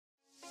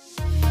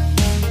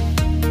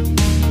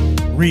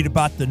Read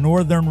about the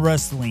Northern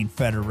Wrestling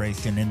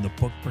Federation in the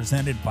book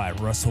presented by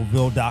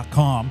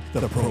Russellville.com,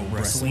 The Pro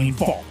Wrestling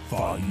Vault,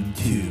 Volume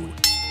 2.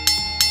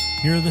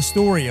 Hear the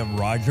story of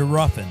Roger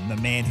Ruffin, the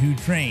man who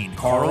trained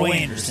Carl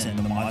Anderson,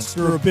 the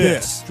Monster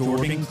Abyss,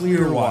 Jordan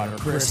Clearwater,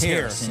 Chris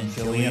Harris, and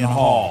Jillian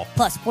Hall.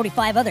 Plus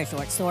 45 other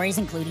short stories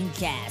including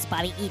Jazz,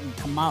 Bobby Eaton,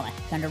 Kamala,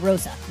 Thunder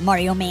Rosa,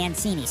 Mario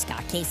Mancini,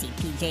 Scott Casey,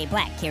 PJ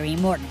Black, Kerry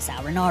Morton,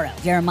 Sal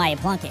Renaro, Jeremiah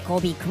Plunkett,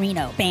 Colby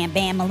Carino, Bam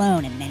Bam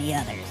Malone, and many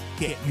others.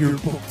 Get your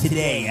book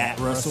today at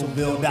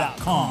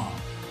Russellville.com.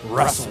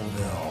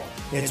 Russellville,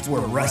 it's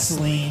where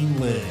wrestling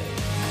lives.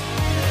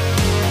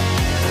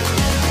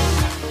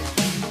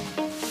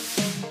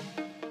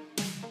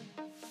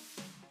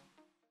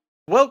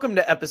 Welcome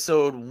to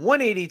episode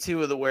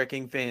 182 of the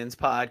Working Fans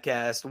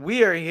Podcast.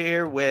 We are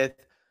here with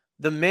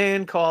the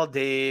man called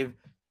Dave,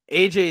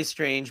 AJ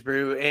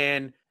Strangebrew,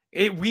 and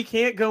we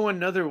can't go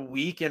another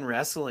week in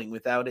wrestling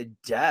without a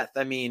death.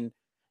 I mean,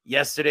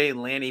 yesterday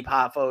Lanny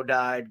Poffo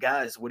died.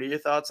 Guys, what are your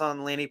thoughts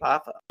on Lanny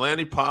Poffo?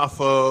 Lanny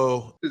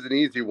Poffo. This is an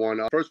easy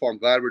one. First of all, I'm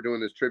glad we're doing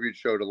this tribute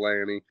show to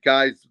Lanny.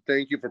 Guys,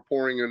 thank you for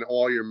pouring in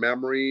all your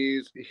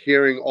memories,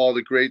 hearing all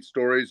the great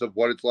stories of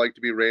what it's like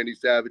to be Randy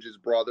Savage's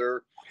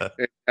brother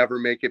and never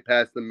make it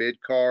past the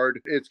mid-card.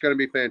 It's going to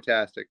be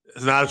fantastic.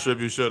 It's not a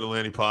tribute show to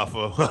Lanny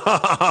Poffo.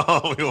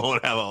 We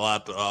won't have a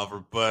lot to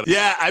offer. But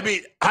yeah, I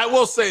mean, I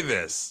will say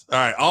this. All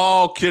right,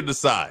 all kidding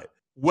aside.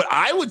 What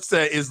I would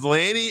say is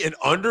Lanny an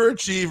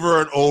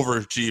underachiever, an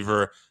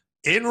overachiever.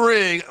 In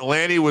ring,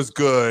 Lanny was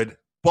good,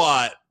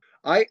 but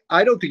I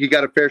don't think he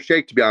got a fair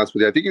shake, to be honest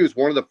with you. I think he was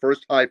one of the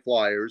first high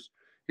flyers.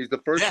 He's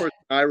the first person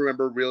I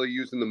remember really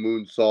using the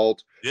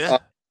moonsault. Yeah.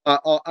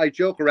 I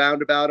joke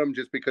around about him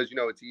just because, you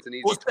know, it's an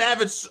easy. Well,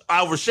 Savage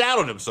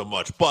overshadowed him so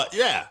much, but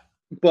yeah.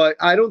 But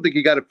I don't think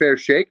he got a fair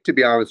shake, to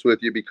be honest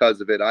with you,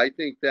 because of it. I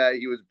think that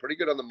he was pretty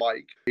good on the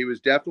mic. He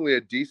was definitely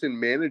a decent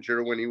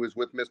manager when he was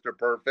with Mr.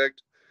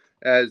 Perfect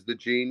as the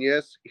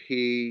Genius.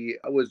 He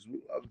was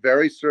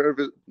very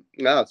serviceable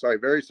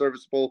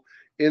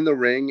in the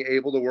ring,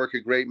 able to work a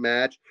great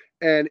match.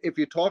 And if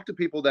you talk to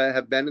people that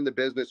have been in the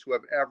business who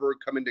have ever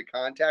come into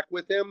contact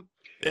with him,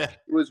 he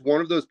was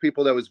one of those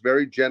people that was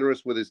very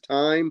generous with his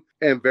time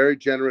and very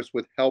generous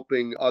with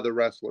helping other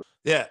wrestlers.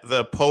 Yeah,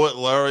 the poet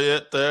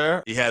laureate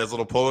there. He had his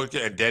little poet,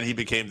 and then he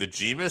became the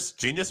genius.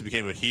 He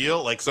became a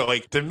heel.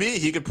 To me,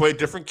 he could play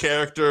different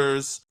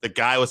characters. The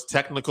guy was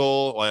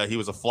technical. He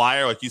was a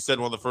flyer, like you said,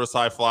 one of the first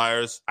high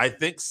flyers. I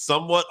think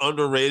somewhat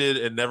underrated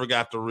and never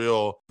got the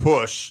real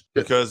push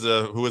because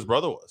of who his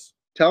brother was.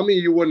 Tell me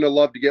you wouldn't have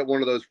loved to get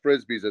one of those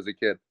Frisbees as a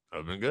kid. That would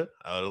have been good.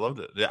 I would have loved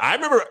it. Yeah, I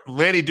remember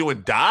Lanny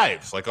doing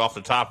dives, off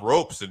the top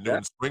ropes and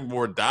doing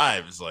springboard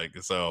dives.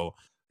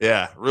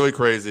 Really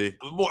crazy.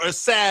 More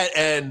sad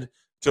end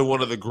to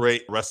one of the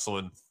great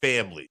wrestling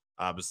family.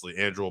 Obviously,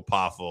 Andrew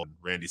Poffo and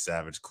Randy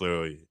Savage,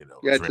 clearly, to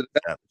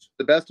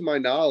the best of my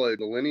knowledge,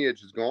 the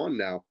lineage is gone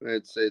now.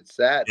 It's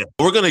sad. Yeah.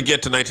 We're going to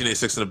get to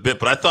 1986 in a bit,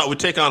 but I thought we'd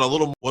take on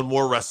one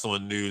more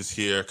wrestling news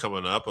here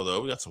coming up,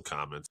 although we got some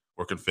comments.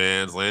 Working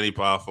Fans, Lanny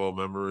Poffo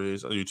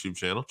Memories on the YouTube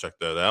channel. Check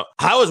that out.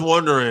 I was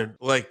wondering,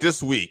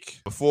 this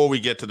week, before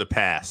we get to the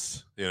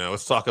past,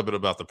 let's talk a bit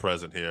about the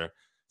present here.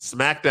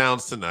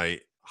 SmackDown's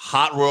tonight.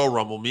 Hot Royal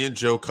Rumble. Me and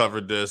Joe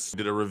covered this.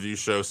 Did a review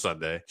show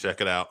Sunday. Check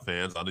it out,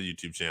 fans, on the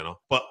YouTube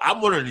channel. But I'm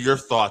wondering your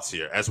thoughts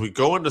here. As we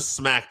go into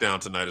SmackDown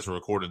tonight as we're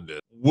recording this,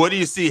 what do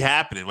you see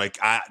happening?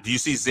 Do you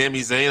see Sami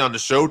Zayn on the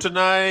show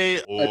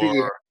tonight? I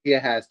think he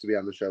has to be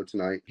on the show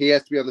tonight. He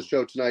has to be on the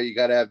show tonight. You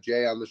got to have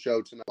Jay on the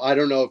show tonight. I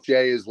don't know if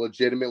Jay is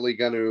legitimately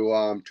going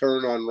to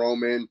turn on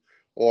Roman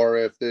or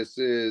if this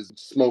is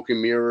smoke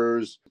and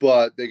mirrors,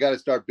 but they got to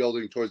start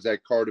building towards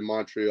that card in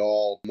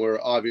Montreal,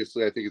 where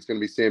obviously I think it's going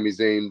to be Sami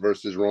Zayn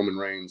versus Roman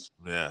Reigns.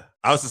 Yeah.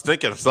 I was just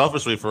thinking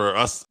selfishly for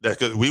us,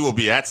 because we will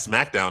be at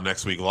SmackDown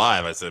next week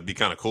live. I said it'd be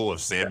kind of cool if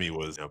Sami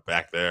was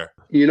back there.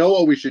 You know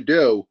what we should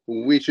do?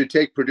 We should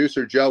take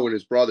producer Joe and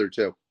his brother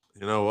too.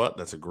 You know what?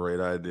 That's a great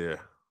idea.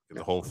 Get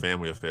the whole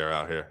family affair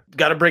out here.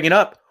 Got to bring it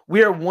up.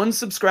 We are one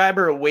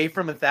subscriber away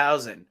from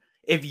 1,000.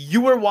 If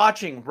you are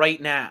watching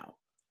right now,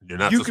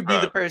 you could be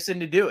the person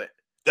to do it.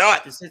 Do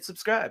it. Just hit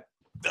subscribe.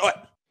 Do it.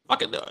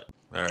 Fucking do it.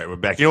 All right, we're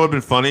back. You know what would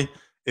have been funny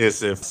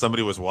is if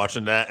somebody was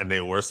watching that and they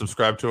were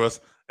subscribed to us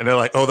and they're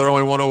like, oh, they're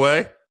only one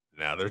away?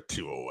 Now they're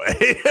two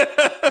away.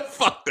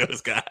 Fuck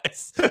those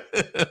guys.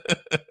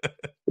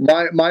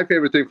 My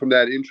favorite thing from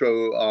that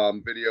intro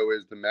video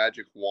is the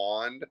magic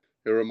wand.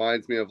 It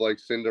reminds me of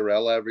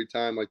Cinderella every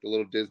time, the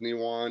little Disney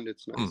wand.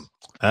 It's nice.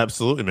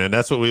 Absolutely, man.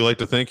 That's what we like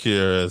to think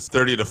here as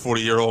 30 to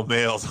 40-year-old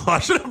males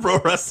watching a pro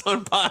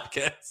wrestling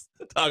podcast.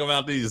 Talk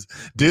about these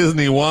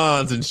Disney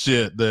wands and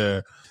shit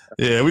there.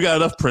 Yeah, we got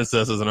enough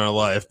princesses in our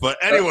life. But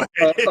anyway.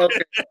 Okay.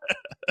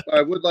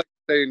 I would like to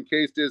say, in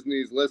case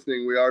Disney's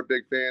listening, we are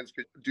big fans,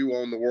 do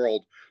own the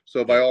world.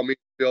 So by all means,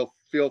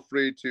 feel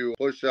free to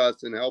push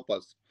us and help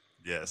us.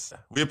 Yes,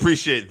 we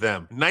appreciate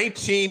them.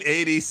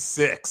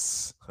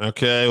 1986.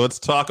 Okay, let's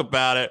talk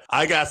about it.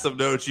 I got some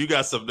notes. You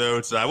got some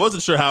notes. I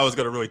wasn't sure how I was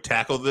going to really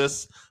tackle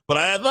this, but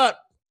I thought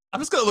I'm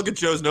just going to look at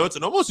Joe's notes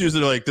and almost use it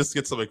like this to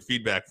get some like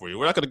feedback for you.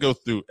 We're not going to go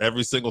through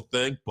every single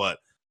thing, but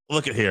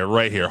look at here,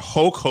 right here.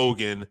 Hulk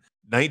Hogan,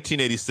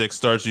 1986,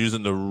 starts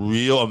using the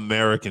Real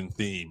American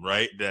theme,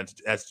 right?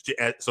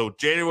 So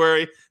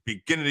January,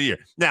 beginning of the year.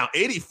 Now,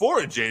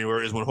 84 in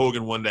January is when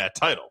Hogan won that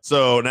title.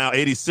 So now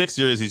 86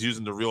 years, he's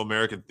using the Real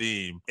American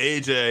theme.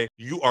 AJ,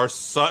 you are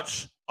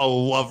such a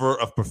lover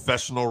of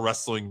professional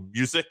wrestling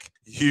music.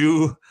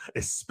 You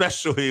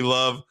especially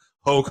love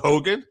Hulk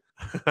Hogan.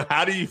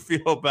 How do you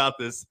feel about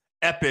this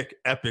epic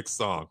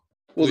song?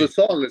 Well, the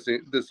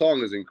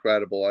song is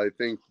incredible. I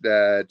think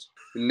that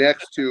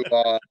next to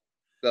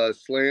the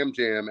Slam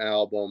Jam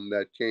album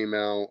that came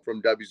out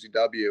from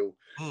WCW,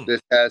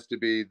 this has to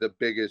be the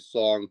biggest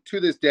song to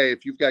this day.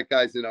 If you've got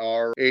guys in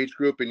our age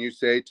group and you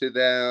say to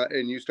them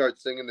and you start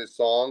singing this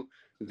song,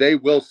 they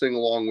will sing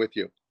along with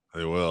you.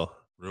 They will.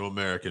 Real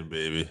American,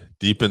 baby.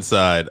 Deep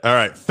inside. All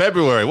right,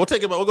 February. We'll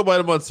go by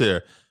the months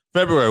here.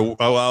 February,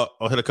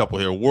 I'll hit a couple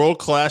here. World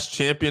Class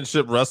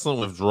Championship Wrestling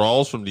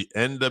withdrawals from the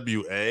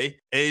NWA.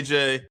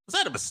 AJ, was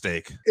that a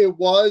mistake? It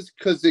was,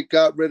 because it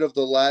got rid of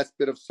the last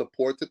bit of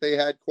support that they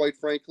had, quite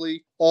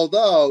frankly.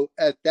 Although,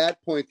 at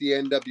that point, the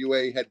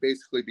NWA had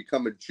basically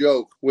become a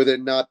joke, with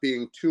it not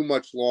being too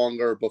much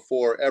longer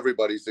before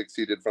everybody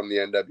succeeded from the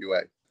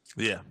NWA.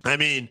 Yeah, I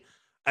mean,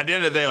 at the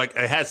end of the day, like,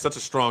 I had such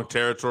a strong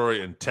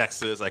territory in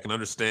Texas. I can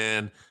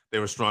understand they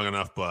were strong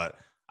enough, but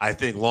I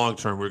think long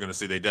term, we're going to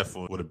see they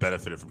definitely would have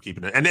benefited from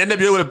keeping it. And the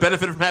NWA would have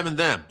benefited from having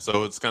them.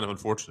 So it's kind of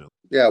unfortunate.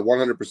 Yeah,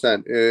 100%.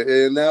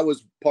 And that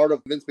was part of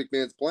Vince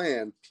McMahon's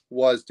plan,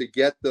 was to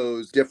get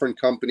those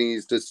different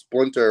companies to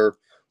splinter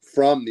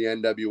from the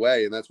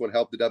NWA. And that's what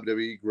helped the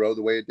WWE grow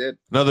the way it did.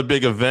 Another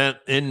big event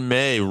in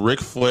May.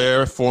 Ric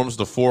Flair forms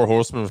the Four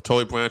Horsemen of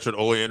Tully Blanchard,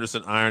 Ole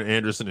Anderson, Iron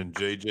Anderson, and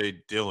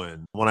J.J.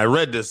 Dillon. When I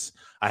read this,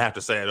 I have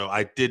to say,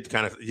 I did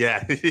kind of,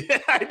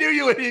 I knew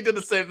you did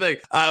the same thing.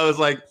 I was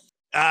like,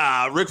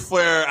 Ric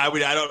Flair, I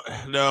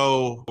don't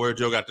know where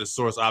Joe got this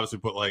source, obviously,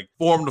 but like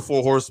formed the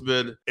Four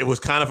Horsemen. It was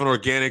kind of an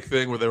organic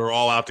thing where they were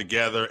all out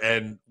together.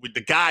 And with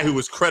the guy who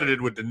was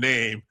credited with the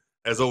name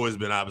has always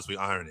been obviously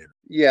Iron Anderson.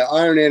 Yeah,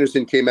 Iron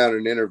Anderson came out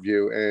in an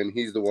interview, and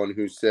he's the one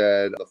who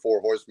said the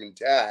Four Horsemen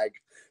tag.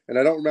 And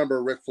I don't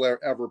remember Ric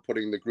Flair ever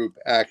putting the group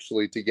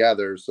actually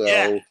together. So,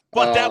 yeah,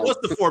 but that was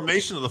the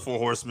formation of the Four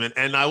Horsemen.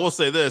 And I will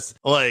say this,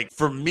 like,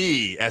 for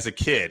me as a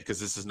kid,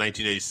 because this is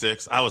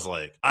 1986, I was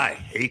like, I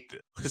hate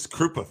this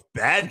group of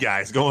bad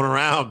guys going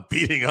around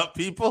beating up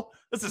people.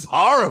 This is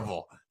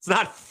horrible. It's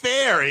not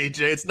fair, AJ.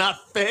 It's not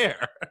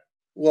fair.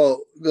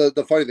 Well,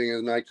 the funny thing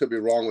is, and I could be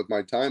wrong with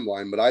my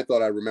timeline, but I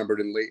thought I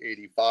remembered in late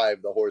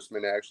 85, the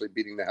Horsemen actually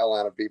beating the hell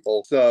out of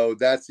people. So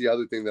that's the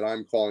other thing that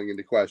I'm calling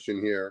into question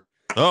here.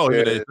 Oh,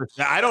 yeah.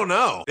 I don't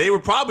know. They were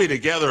probably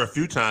together a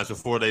few times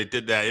before they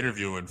did that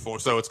interview,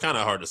 so it's kind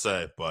of hard to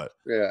say. But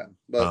yeah,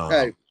 but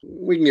hey,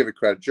 we can give it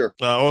credit, sure.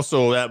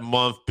 Also, that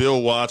month,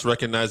 Bill Watts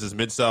recognizes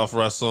Mid-South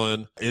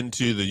Wrestling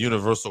into the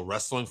Universal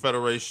Wrestling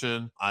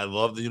Federation. I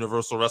love the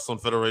Universal Wrestling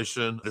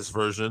Federation, this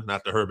version,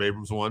 not the Herb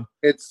Abrams one.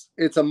 It's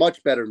a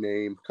much better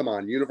name. Come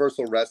on,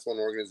 Universal Wrestling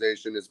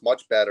Organization is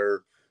much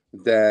better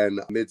than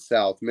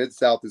Mid-South.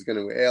 Mid-South is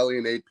going to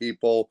alienate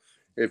people.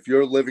 If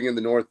you're living in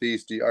the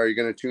Northeast, are you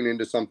going to tune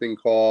into something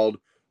called,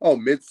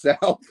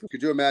 Mid-South?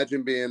 Could you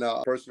imagine being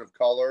a person of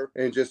color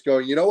and just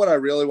going, you know what I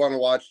really want to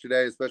watch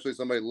today, especially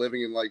somebody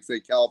living in, like, say,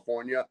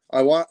 California?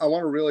 I want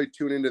to really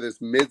tune into this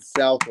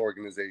Mid-South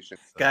organization.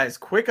 Guys,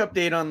 quick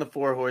update on the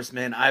Four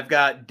Horsemen. I've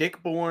got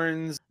Dick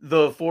Bourne's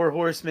The Four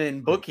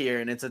Horsemen book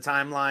here, and it's a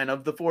timeline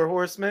of the Four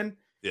Horsemen.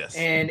 Yes.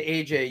 And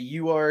AJ,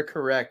 you are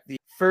correct. The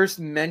first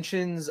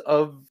mentions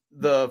of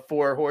the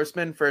Four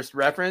Horsemen, first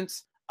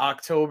reference,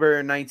 October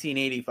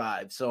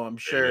 1985. So I'm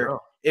sure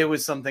it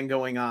was something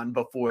going on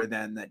before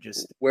then that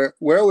just where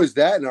was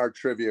that in our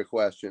trivia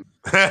question?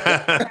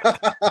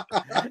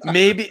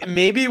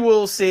 maybe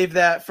we'll save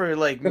that for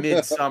like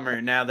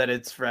midsummer now that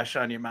it's fresh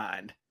on your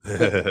mind.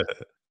 All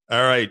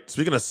right.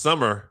 Speaking of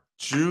summer,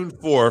 June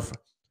 4th,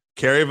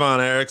 Kerry Von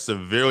Erich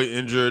severely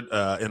injured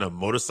in a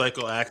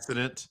motorcycle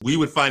accident. We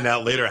would find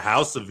out later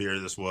how severe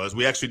this was.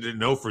 We actually didn't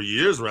know for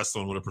years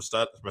wrestling with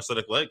a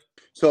prosthetic leg.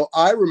 So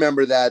I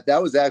remember that.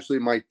 That was actually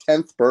my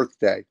 10th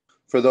birthday.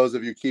 For those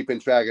of you keeping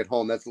track at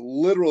home, that's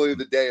literally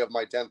the day of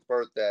my 10th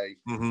birthday.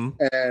 Mm-hmm.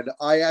 And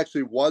I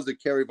actually was a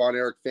Kerry Von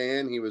Erich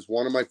fan. He was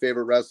one of my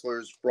favorite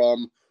wrestlers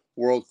from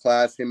World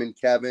Class, him and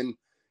Kevin.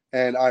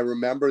 And I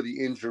remember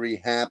the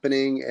injury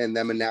happening and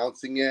them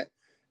announcing it.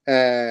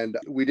 And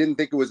we didn't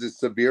think it was as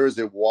severe as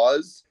it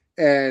was.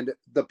 And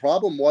the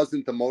problem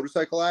wasn't the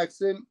motorcycle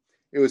accident.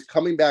 It was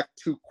coming back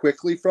too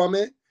quickly from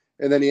it.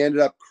 And then he ended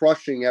up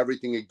crushing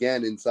everything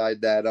again inside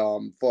that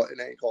foot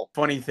and ankle.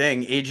 Funny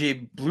thing,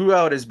 AJ blew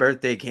out his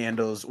birthday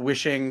candles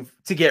wishing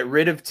to get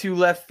rid of 2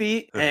 left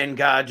feet, and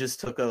God just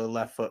took a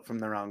left foot from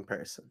the wrong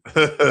person.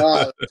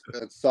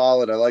 That's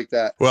solid. I like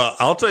that. Well,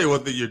 I'll tell you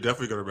one thing you're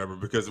definitely going to remember,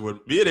 because when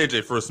me and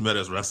AJ first met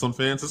as wrestling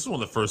fans, this is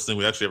one of the first things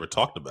we actually ever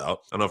talked about.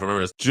 I don't know if I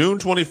remember this. June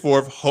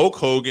 24th, Hulk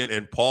Hogan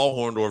and Paul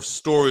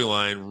Orndorff's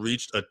storyline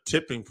reached a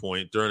tipping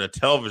point during a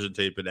television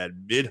taping at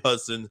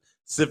Mid-Hudson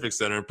Civic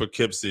Center in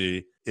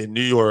Poughkeepsie in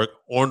New York.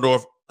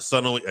 Orndorff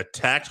suddenly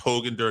attacked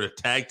Hogan during a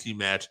tag team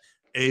match.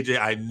 AJ,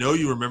 I know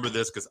you remember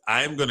this because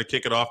I am going to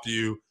kick it off to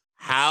you.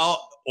 How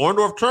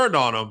Orndorff turned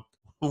on him.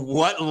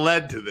 What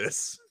led to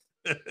this?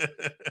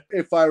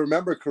 If I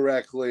remember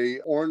correctly,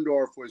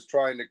 Orndorff was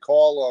trying to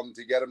call him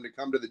to get him to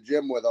come to the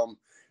gym with him.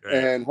 Right.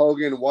 And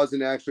Hogan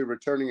wasn't actually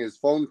returning his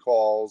phone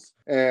calls.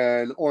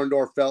 And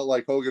Orndorff felt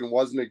like Hogan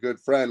wasn't a good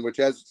friend, which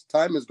as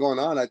time has gone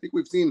on, I think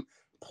we've seen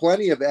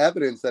plenty of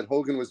evidence that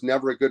Hogan was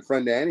never a good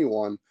friend to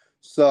anyone.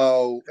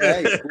 So,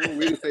 hey,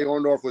 we can say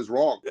Orndorff was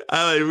wrong.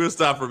 We're going to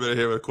stop for a minute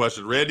here with a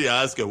question. Randy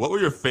Osgood, what were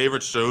your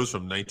favorite shows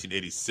from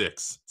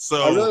 1986?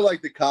 So I really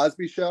like The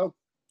Cosby Show.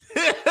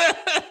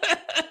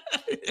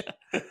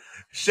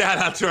 Shout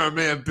out to our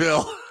man,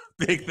 Bill.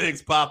 Big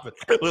things popping,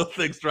 little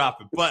things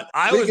dropping. But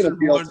I was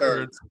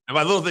wondering, and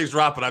by little things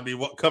dropping, I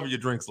mean, cover your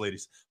drinks,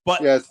 ladies.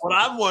 But yes. What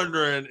I'm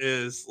wondering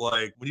is,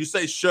 like, when you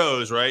say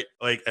shows, right?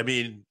 Like, I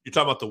mean, you're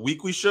talking about the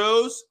weekly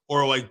shows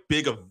or like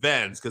big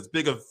events? Because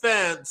big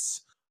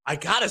events, I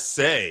gotta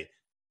say,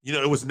 you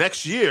know, it was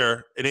next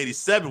year in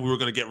 '87 we were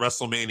going to get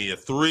WrestleMania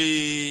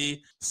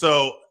 3.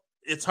 So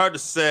it's hard to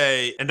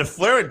say. And the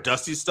Flair and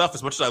Dusty stuff,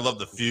 as much as I love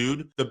the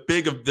feud, the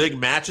big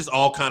matches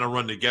all kind of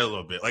run together a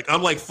little bit. Like,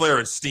 I'm like Flair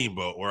and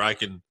Steamboat, where I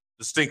can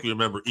distinctly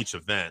remember each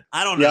event.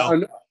 I don't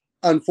know.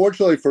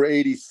 Unfortunately for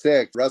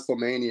 '86,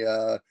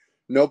 WrestleMania,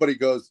 nobody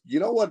goes, you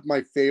know what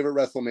my favorite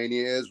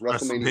WrestleMania is?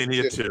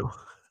 WrestleMania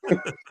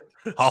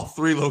 2. All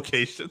 3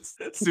 locations.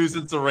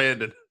 Susan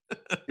Sarandon.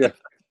 Yeah.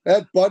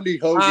 That Bundy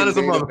Hogan as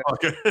a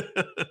motherfucker.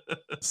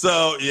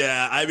 So,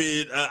 yeah, I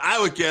mean, I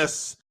would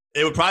guess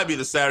it would probably be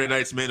the Saturday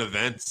night's main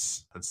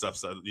events and stuff,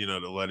 so, you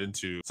know, that led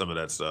into some of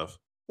that stuff.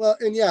 Well,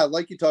 and yeah,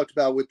 like you talked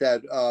about with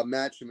that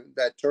match,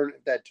 that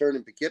turn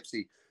in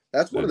Poughkeepsie,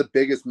 that's one of the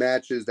biggest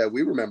matches that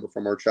we remember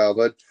from our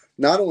childhood.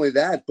 Not only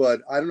that,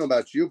 but I don't know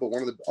about you, but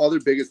one of the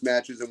other biggest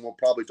matches, and we'll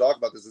probably talk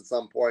about this at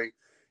some point,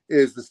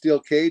 is the steel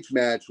cage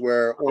match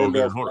where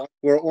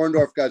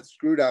Orndorff got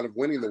screwed out of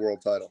winning the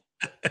world title.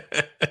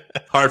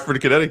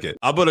 Hartford, Connecticut.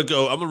 I'm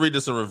gonna read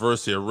this in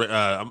reverse here.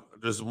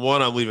 There's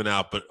one I'm leaving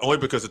out, but only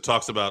because it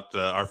talks about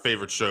our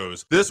favorite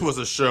shows. This was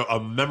a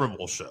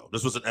memorable show.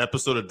 This was an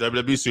episode of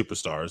WWE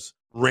Superstars.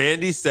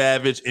 Randy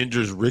Savage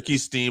injures Ricky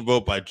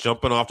Steamboat by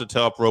jumping off the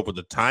top rope with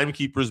the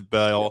timekeeper's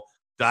bell,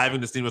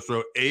 diving to Steamboat's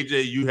throat.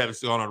 AJ, you have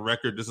gone on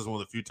record. This is one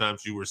of the few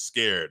times you were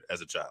scared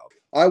as a child.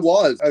 I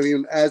was. I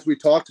mean, as we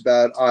talked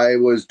about, I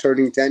was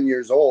turning 10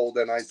 years old,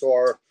 and I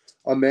saw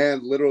a man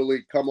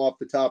literally come off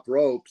the top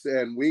ropes,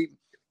 and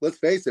let's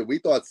face it, we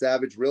thought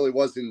Savage really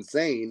was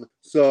insane.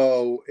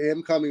 So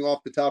him coming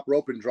off the top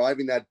rope and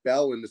driving that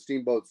bell into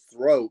Steamboat's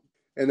throat,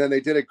 and then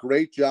they did a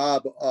great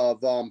job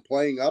of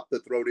playing up the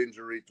throat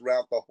injury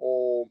throughout the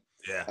whole.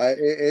 Yeah,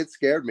 it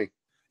scared me.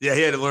 Yeah,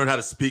 he had to learn how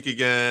to speak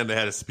again. They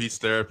had a speech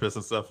therapist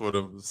and stuff with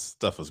him.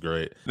 Stuff was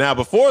great. Now,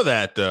 before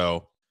that,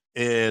 though,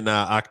 in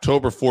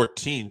October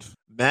 14th,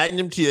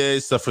 Magnum TA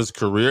suffers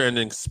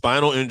career-ending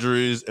spinal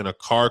injuries in a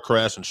car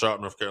crash in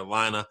Charlotte, North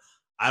Carolina.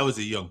 I was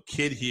a young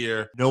kid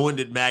here. Knowing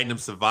that Magnum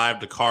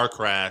survived the car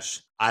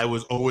crash, I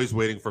was always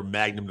waiting for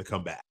Magnum to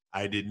come back.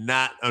 I did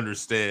not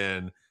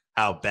understand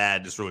how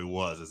bad this really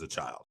was as a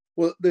child.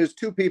 Well, there's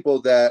 2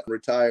 people that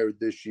retired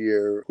this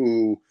year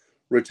who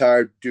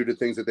retired due to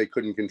things that they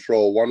couldn't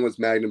control. One was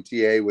Magnum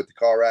TA with the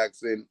car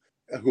accident,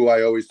 who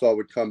I always thought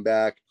would come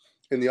back.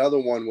 And the other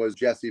one was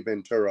Jesse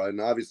Ventura.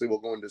 And obviously we'll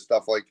go into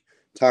stuff like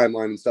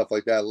timeline and stuff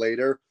like that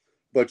later.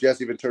 But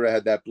Jesse Ventura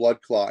had that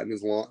blood clot in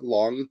his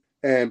lung.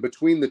 And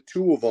between the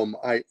 2 of them,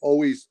 I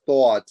always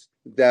thought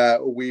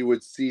that we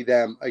would see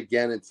them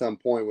again at some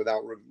point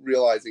without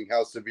realizing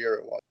how severe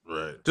it was.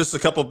 Right. Just a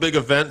couple big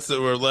events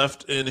that were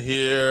left in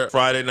here.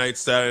 Friday night,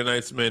 Saturday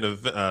night's main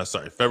event.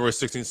 February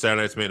 16th,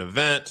 Saturday night's main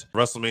event.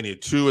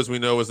 WrestleMania 2, as we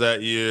know, was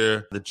that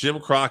year. The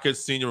Jim Crockett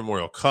Senior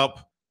Memorial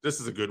Cup.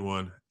 This is a good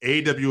one.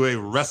 AWA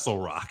Wrestle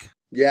Rock.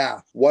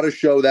 Yeah, what a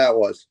show that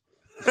was.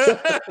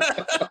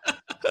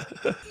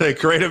 The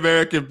Great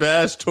American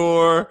Bash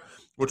Tour,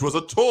 which was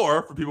a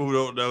tour for people who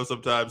don't know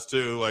sometimes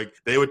too. Like,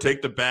 they would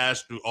take the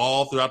bash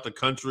all throughout the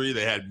country.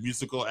 They had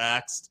musical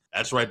acts.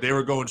 That's right. They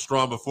were going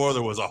strong before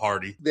there was a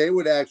Hardy. They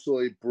would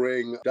actually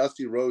bring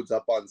Dusty Rhodes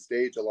up on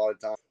stage a lot of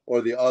times,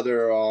 or the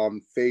other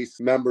face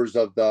members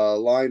of the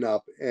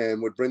lineup,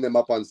 and would bring them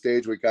up on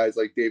stage with guys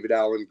like David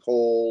Allen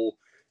Cole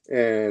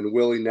and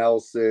Willie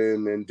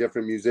Nelson and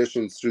different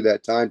musicians through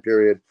that time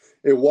period.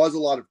 It was a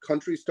lot of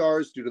country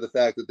stars due to the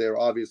fact that they're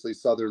obviously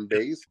Southern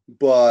based,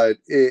 but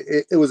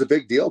it was a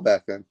big deal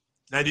back then.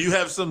 Now, do you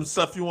have some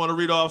stuff you want to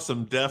read off?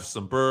 Some deaths,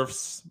 some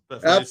births?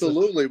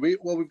 Absolutely.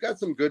 We've got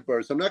some good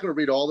births. I'm not going to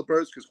read all the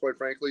births because, quite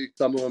frankly,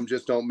 some of them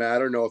just don't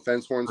matter. No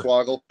offense,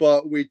 Hornswoggle.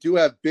 But we do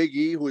have Big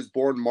E, who was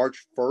born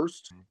March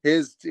 1st.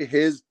 His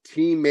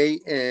teammate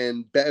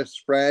and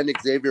best friend,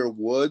 Xavier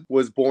Woods,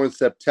 was born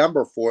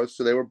September 4th.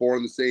 So they were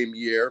born the same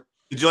year.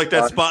 Did you like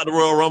that spot in the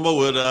Royal Rumble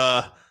with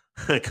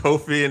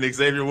Kofi and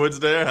Xavier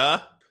Woods there, huh?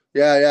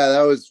 Yeah,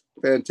 that was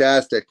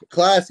Fantastic.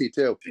 Classy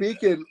too.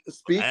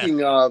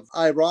 Speaking of,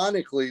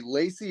 ironically,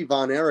 Lacey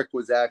Von Erich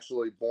was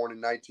actually born in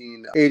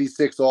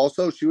 1986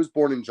 also. She was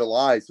born in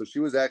July, so she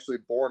was actually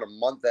born a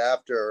month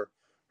after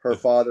her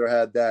father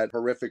had that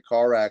horrific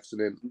car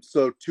accident.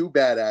 So 2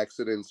 bad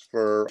accidents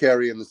for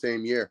Carrie in the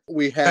same year.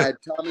 We had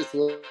Thomas.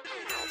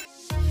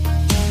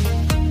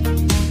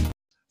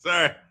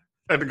 Sorry, I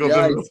had to go to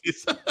the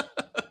movies.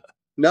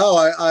 No,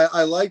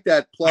 I like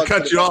that plug. I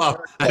cut you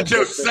off. That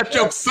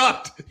joke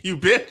sucked, you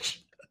bitch.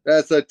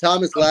 That's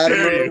Thomas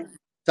Latimer.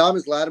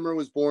 Thomas Latimer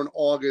was born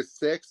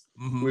August 6th.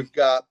 Mm-hmm. We've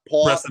got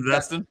Paul. Preston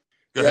Destin.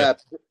 Go ahead.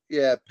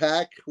 Yeah,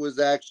 Pack was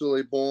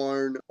actually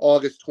born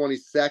August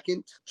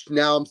 22nd.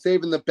 Now I'm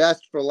saving the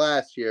best for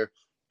last year.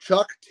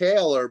 Chuck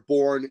Taylor,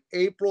 born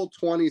April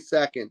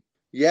 22nd.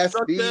 Yes,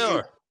 Chuck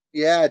Taylor.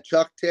 Yeah,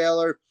 Chuck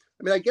Taylor.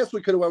 I mean, I guess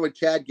we could have went with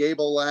Chad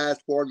Gable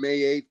last, born May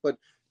 8th, but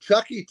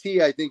Chucky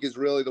T, I think, is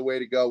really the way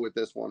to go with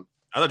this one.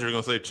 I thought you were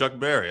going to say Chuck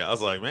Berry. I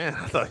was like, man,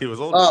 I thought he was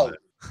older than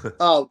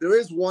that. There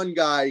is one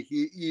guy.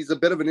 He's a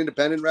bit of an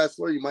independent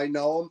wrestler. You might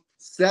know him.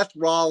 Seth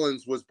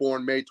Rollins was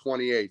born May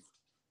 28th.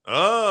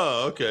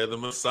 Oh, okay. The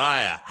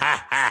Messiah.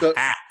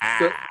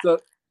 So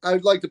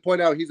I'd like to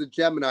point out he's a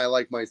Gemini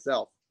like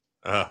myself.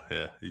 Oh,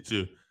 yeah. You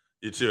two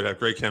would have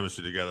great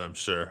chemistry together, I'm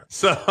sure.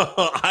 So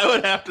I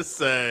would have to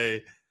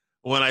say,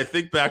 when I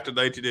think back to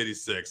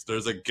 1986,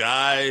 there's a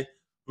guy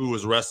who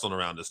was wrestling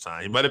around this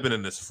time. He might have been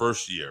in his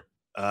first year.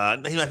 I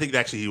think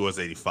actually he was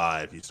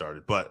 85. He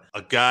started, but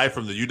a guy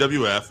from the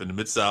UWF in the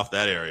Mid-South,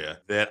 that area,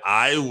 that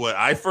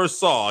I first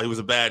saw. He was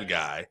a bad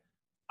guy.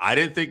 I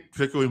didn't think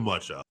particularly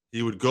much of.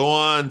 He would go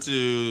on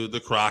to the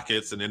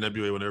Crockett's and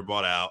NWA when they were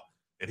bought out,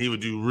 and he would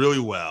do really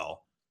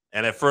well.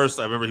 And at first,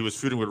 I remember he was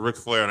feuding with Ric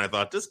Flair, and I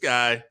thought, this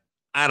guy,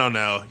 I don't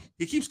know.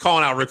 He keeps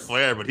calling out Ric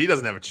Flair, but he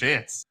doesn't have a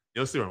chance.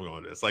 You'll see where I'm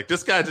going with this. Like,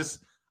 this guy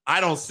I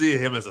don't see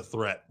him as a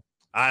threat.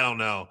 I don't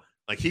know.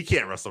 Like, he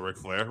can't wrestle Ric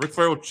Flair. Ric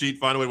Flair will cheat,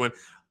 find a way to win.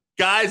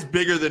 Guys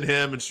bigger than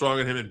him and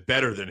stronger than him and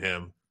better than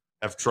him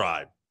have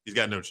tried. He's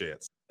got no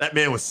chance. That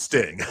man was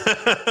Sting.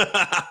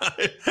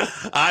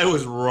 I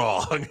was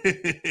wrong.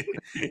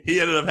 He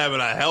ended up having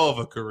a hell of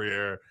a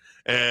career.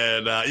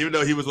 And even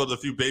though he was one of the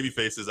few baby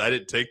faces I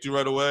didn't take to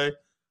right away,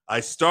 I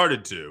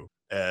started to.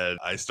 And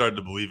I started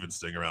to believe in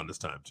Sting around this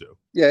time, too.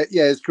 Yeah,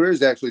 his career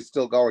is actually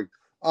still going.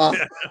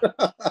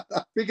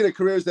 Speaking of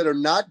careers that are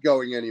not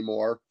going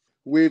anymore,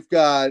 we've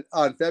got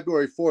on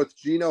February 4th,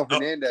 Gino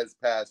Hernandez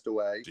passed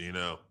away.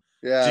 Gino.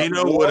 Yeah.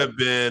 Gino would have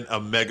been a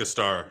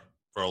megastar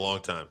for a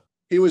long time.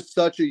 He was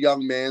such a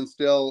young man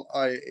still.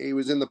 He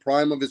was in the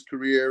prime of his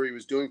career. He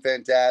was doing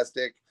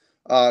fantastic.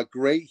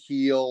 Great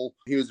heel.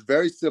 He was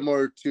very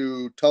similar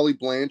to Tully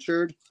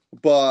Blanchard,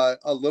 but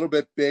a little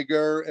bit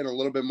bigger and a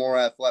little bit more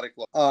athletic.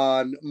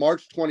 On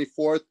March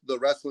 24th, the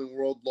wrestling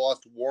world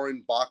lost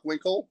Warren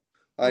Bockwinkel.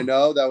 I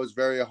know that was a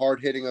very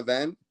hard-hitting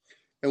event.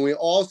 And we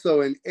also,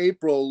 in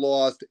April,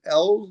 lost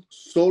El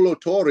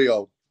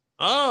Solotorio.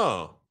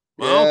 Oh.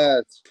 Well.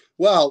 Yes.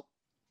 Well,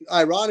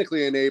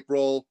 ironically, in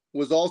April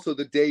was also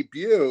the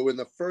debut and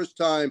the first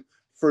time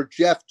for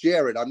Jeff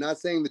Jarrett. I'm not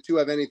saying the two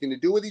have anything to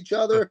do with each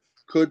other.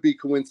 Could be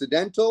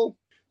coincidental.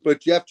 But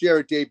Jeff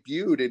Jarrett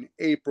debuted in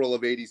April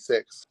of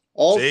 86.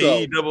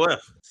 Also, JEFF.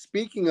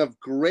 Speaking of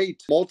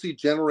great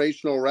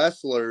multi-generational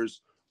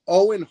wrestlers,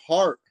 Owen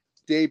Hart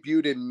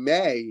debuted in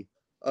May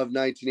of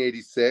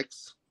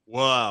 1986.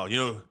 Wow.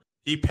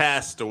 He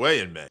passed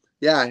away in May.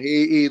 Yeah,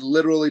 he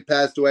literally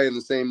passed away in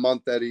the same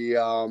month that he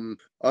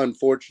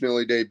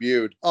unfortunately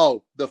debuted.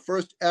 Oh, the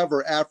first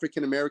ever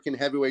African-American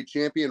heavyweight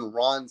champion,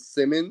 Ron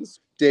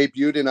Simmons,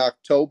 debuted in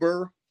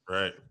October.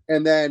 Right.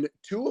 And then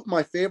two of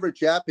my favorite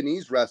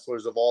Japanese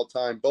wrestlers of all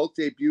time both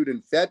debuted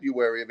in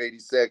February of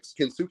 86.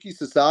 Kensuke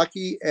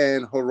Sasaki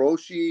and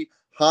Hiroshi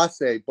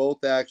Hase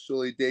both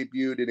actually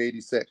debuted in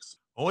 86.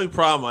 Only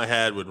problem I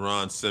had with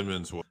Ron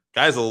Simmons was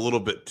guy's a little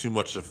bit too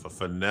much of a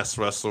finesse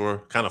wrestler,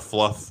 kind of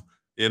fluff.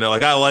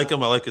 Like I like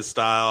him. I like his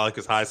style. I like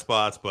his high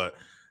spots. But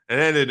at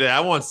the end of the day,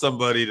 I want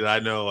somebody that I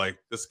know, like,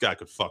 this guy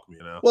could fuck me,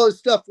 Well, his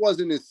stuff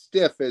wasn't as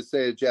stiff as,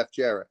 say, Jeff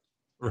Jarrett.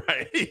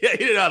 Right. Yeah, he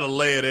didn't know how to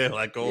lay it in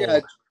like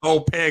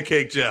old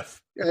pancake Jeff.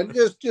 And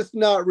just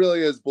not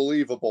really as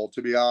believable,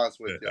 to be honest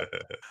with you.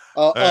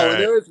 Right. And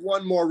there is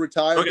one more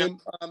retirement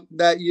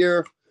that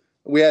year.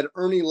 We had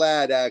Ernie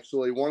Ladd,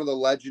 actually, one of the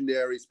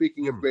legendary,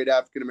 speaking of great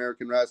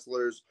African-American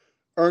wrestlers,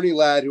 Ernie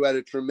Ladd, who had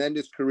a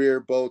tremendous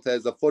career both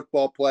as a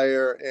football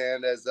player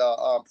and as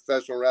a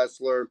professional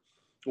wrestler,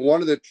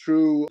 one of the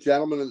true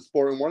gentlemen of the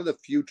sport and one of the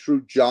few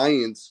true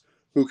giants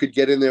who could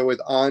get in there with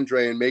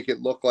Andre and make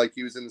it look like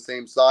he was in the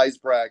same size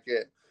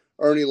bracket.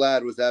 Ernie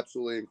Ladd was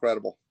absolutely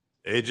incredible.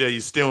 AJ, you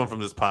stealing from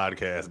this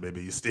podcast,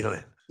 baby. You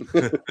stealing.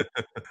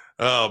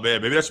 Oh,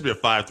 man. Maybe that should be a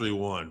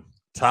 5-3-1.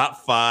 Top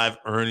 5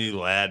 Ernie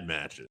Ladd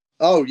matches.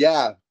 Oh,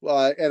 yeah.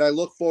 And I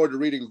look forward to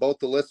reading both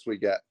the lists we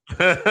get.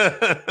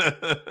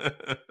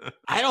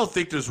 I don't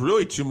think there's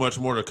really too much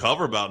more to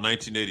cover about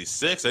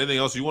 1986. Anything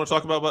else you want to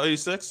talk about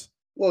 86?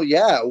 Well,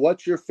 yeah.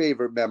 What's your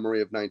favorite memory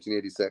of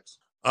 1986?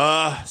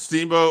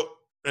 Steamboat.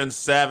 and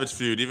Savage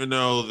feud, even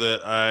though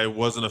that I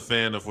wasn't a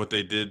fan of what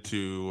they did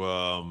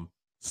to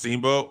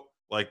Steamboat,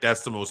 like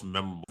that's the most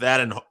memorable. That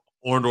and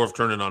Orndorff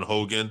turning on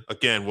Hogan,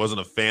 again,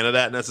 wasn't a fan of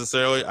that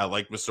necessarily. I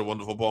like Mr.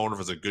 Wonderful Paul Orndorff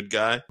as a good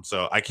guy.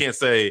 So I can't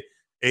say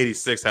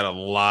 86 had a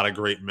lot of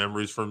great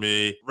memories for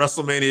me.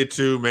 WrestleMania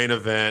 2 main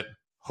event,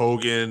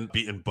 Hogan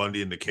beating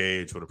Bundy in the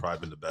cage would have probably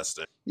been the best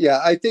thing. Yeah,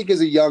 I think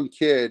as a young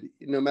kid,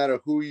 no matter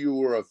who you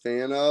were a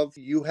fan of,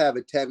 you have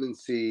a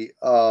tendency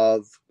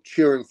of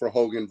cheering for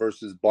Hogan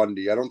versus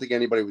Bundy. I don't think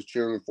anybody was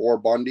cheering for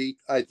Bundy.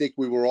 I think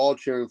we were all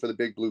cheering for the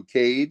big blue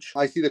cage.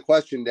 I see the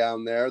question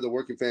down there, the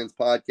Working Fans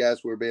podcast,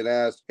 we're being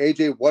asked,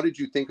 AJ, what did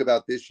you think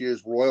about this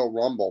year's Royal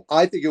Rumble?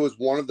 I think it was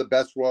one of the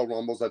best Royal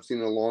Rumbles I've seen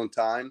in a long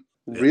time.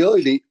 Yeah.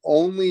 Really, the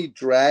only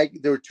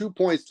drag, there were 2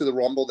 points to the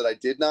Rumble that I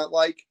did not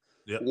like.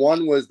 Yep.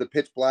 One was the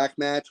pitch black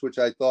match, which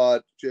I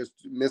thought just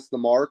missed the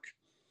mark.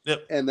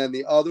 Yep. And then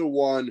the other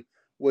one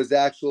was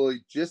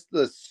actually just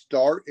the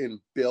start and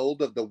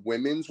build of the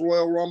women's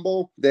Royal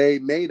Rumble. They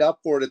made up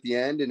for it at the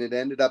end, and it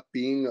ended up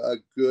being a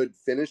good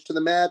finish to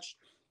the match.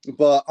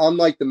 But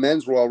unlike the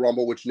men's Royal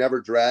Rumble, which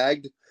never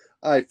dragged,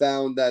 I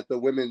found that the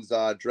women's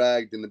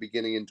dragged in the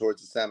beginning and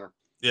towards the center.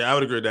 Yeah, I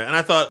would agree with that. And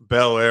I thought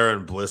Belair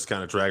and Bliss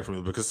kind of dragged for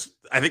me because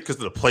of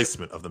the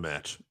placement of the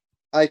match.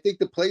 I think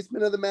the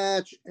placement of the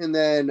match, and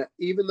then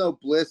even though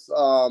Bliss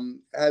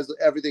has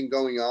everything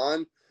going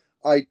on,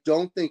 I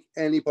don't think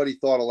anybody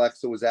thought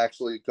Alexa was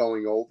actually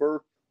going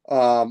over.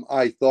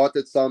 I thought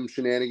that some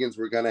shenanigans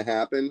were going to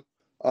happen,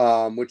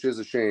 which is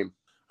a shame.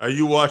 Are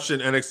you watching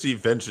NXT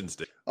Vengeance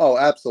Day? Oh,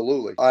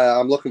 absolutely.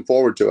 I'm looking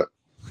forward to it.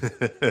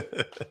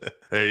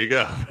 There you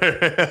go.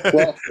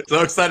 Well,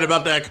 so excited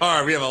about that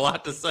card. We have a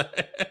lot to say.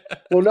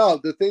 Well, no,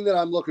 the thing that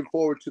I'm looking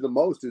forward to the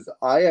most is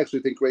I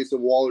actually think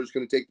Grayson Waller is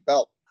going to take the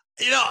belt.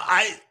 You know,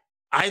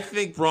 I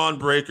think Braun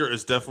Breaker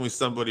is definitely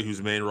somebody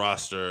whose main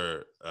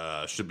roster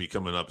should be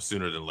coming up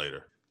sooner than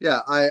later.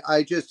 Yeah,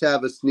 I just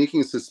have a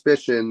sneaking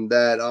suspicion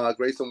that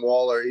Grayson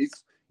Waller,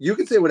 you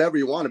can say whatever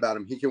you want about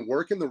him. He can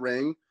work in the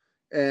ring,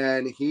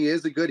 and he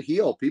is a good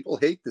heel. People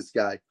hate this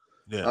guy.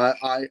 Yeah.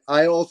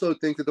 I also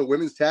think that the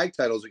women's tag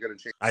titles are going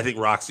to change. I think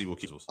Roxy will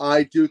keep those.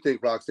 I do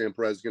think Roxanne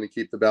Perez is going to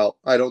keep the belt.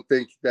 I don't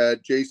think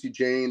that JC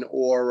Jane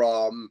or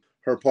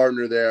her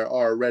partner there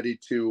are ready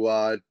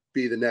to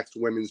be the next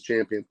women's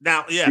champion.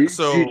 Now, yeah,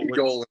 so Gigi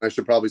Dolan, I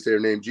should probably say her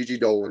name, Gigi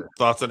Dolan.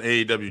 Thoughts on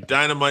AEW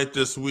Dynamite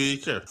this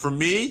week? For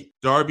me,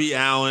 Darby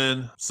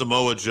Allin,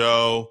 Samoa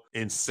Joe,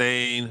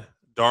 insane.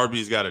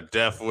 Darby's got a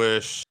death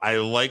wish. I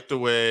like the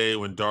way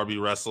when Darby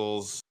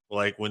wrestles,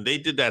 like when they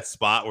did that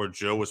spot where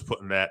Joe was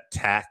putting that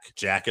tack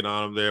jacket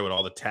on him there with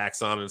all the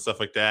tacks on it and stuff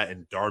like that,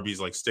 and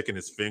Darby's like sticking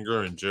his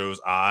finger in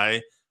Joe's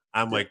eye.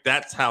 I'm like,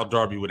 that's how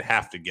Darby would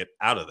have to get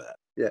out of that.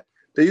 Yeah.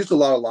 They used a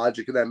lot of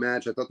logic in that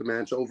match. I thought the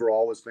match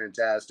overall was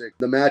fantastic.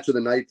 The match of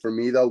the night for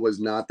me, though, was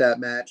not that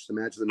match. The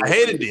match of the night. I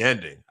hated the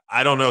ending.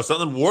 I don't know.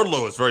 Something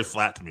Wardlow is very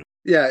flat to me.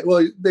 Yeah,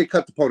 well, they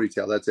cut the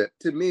ponytail. That's it.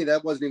 To me,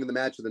 that wasn't even the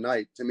match of the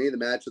night. To me, the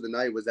match of the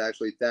night was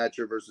actually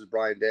Thatcher versus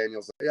Bryan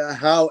Danielson.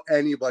 How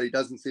anybody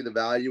doesn't see the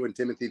value in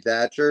Timothy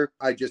Thatcher,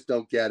 I just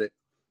don't get it.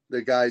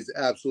 The guy's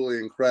absolutely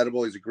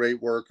incredible. He's a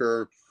great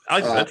worker. I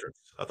like his entrance.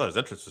 I thought his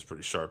entrance was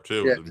pretty sharp,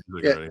 too.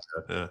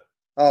 Yeah.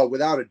 Oh,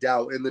 without a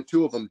doubt. And the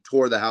two of them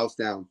tore the house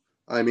down.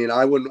 I mean,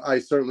 I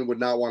certainly would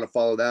not want to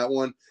follow that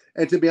one.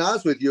 And to be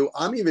honest with you,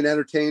 I'm even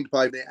entertained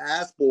by the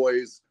Ass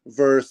Boys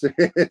versus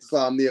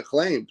the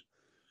Acclaimed.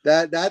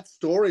 That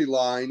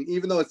storyline,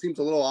 even though it seems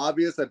a little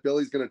obvious that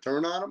Billy's going to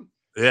turn on him.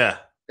 Yeah.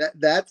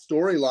 That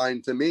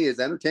storyline to me is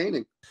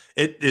entertaining.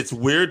 It's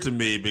weird to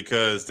me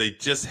because they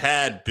just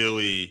had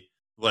Billy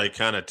like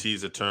kind of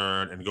tease a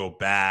turn and go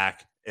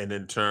back and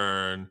then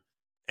turn.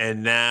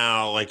 And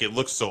now like it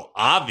looks so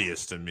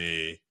obvious to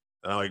me.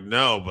 And I'm like,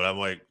 no, but I'm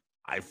like,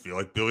 I feel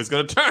like Billy's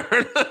going to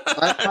turn.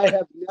 I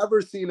have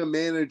never seen a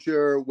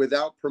manager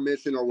without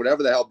permission or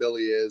whatever the hell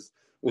Billy is,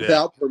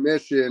 without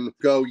permission,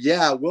 go,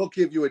 yeah, we'll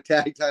give you a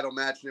tag title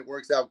match and it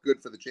works out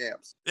good for the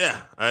champs.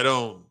 Yeah, I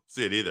don't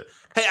see it either.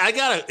 Hey, I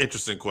got an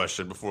interesting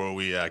question before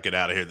we get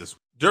out of here this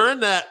week. During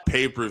that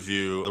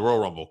pay-per-view, the Royal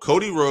Rumble,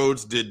 Cody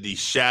Rhodes did the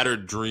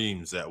Shattered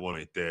Dreams that one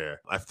right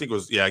there. I think it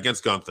was,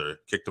 against Gunther.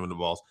 Kicked him in the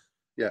balls.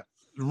 Yeah.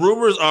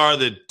 Rumors are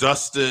that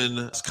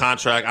Dustin's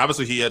contract,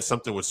 obviously he had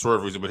something with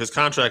Swerve reason, but his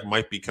contract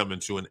might be coming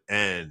to an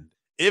end.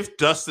 If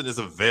Dustin is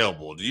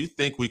available, do you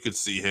think we could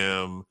see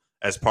him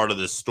as part of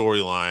this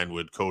storyline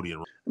with Cody and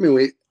Rhodes? I mean,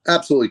 we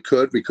absolutely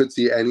could. We could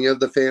see any of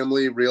the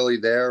family really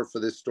there for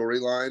this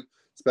storyline,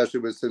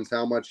 especially since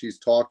how much he's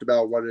talked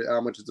about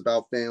how much it's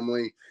about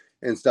family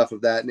and stuff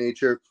of that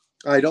nature.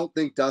 I don't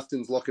think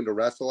Dustin's looking to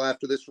wrestle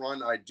after this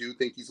run. I do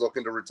think he's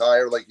looking to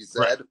retire, like you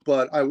said,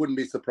 but I wouldn't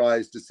be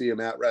surprised to see him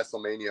at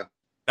WrestleMania.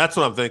 That's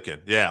what I'm thinking.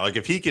 Yeah, like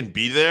if he can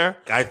be there,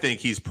 I think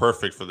he's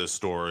perfect for this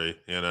story.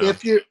 You know,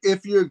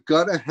 if you're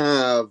gonna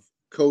have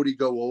Cody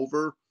go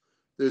over,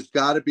 there's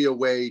got to be a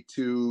way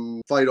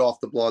to fight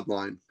off the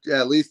bloodline. Yeah,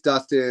 at least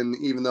Dustin,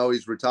 even though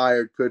he's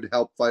retired, could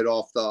help fight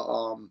off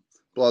the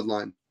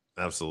bloodline.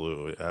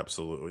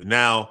 Absolutely.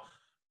 Now,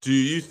 Do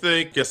you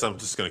think, guess I'm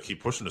just going to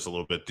keep pushing this a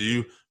little bit. Do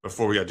you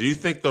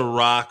think The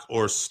Rock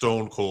or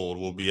Stone Cold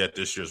will be at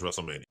this year's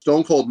WrestleMania?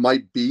 Stone Cold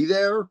might be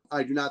there.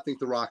 I do not think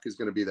The Rock is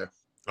going to be there.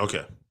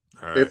 Okay.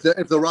 All right.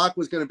 If The Rock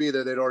was going to be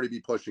there, they'd already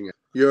be pushing it.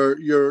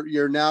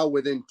 You're now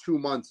within 2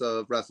 months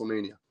of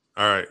WrestleMania.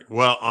 All right.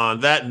 Well,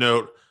 on that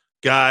note,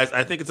 guys,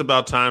 I think it's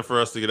about time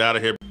for us to get out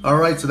of here. All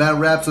right, so that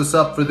wraps us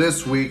up for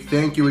this week.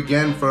 Thank you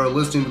again for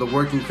listening to the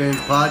Working Fans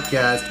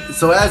Podcast.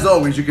 So as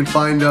always, you can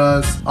find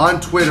us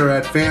on Twitter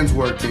at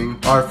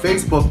FansWorking. Our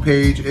Facebook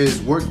page is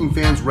Working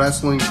Fans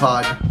Wrestling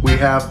Pod. We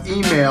have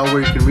email where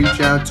you can reach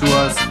out to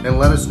us and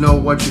let us know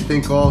what you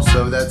think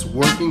also. That's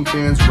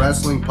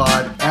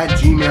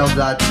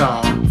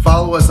workingfanswrestlingpod@gmail.com.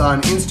 Follow us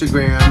on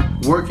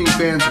Instagram,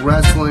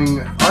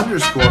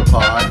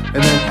 workingfanswrestling_pod.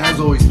 And then as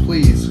always,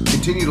 please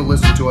continue to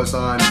listen to us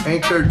on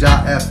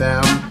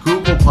Anchor.fm,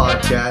 Google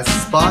Podcasts,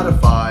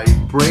 Spotify,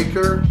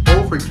 Breaker,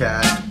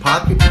 Overcast,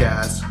 Pocket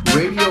Cast,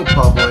 Radio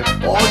Public,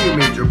 all your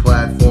major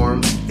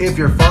platforms. If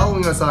you're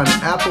following us on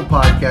Apple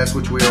Podcasts,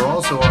 which we are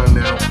also on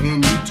now,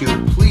 and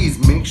YouTube, please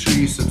make sure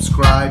you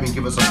subscribe and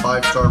give us a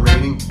 5-star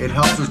rating. It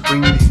helps us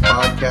bring you these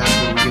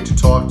podcasts where we get to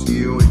talk to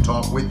you and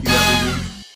talk with you every week.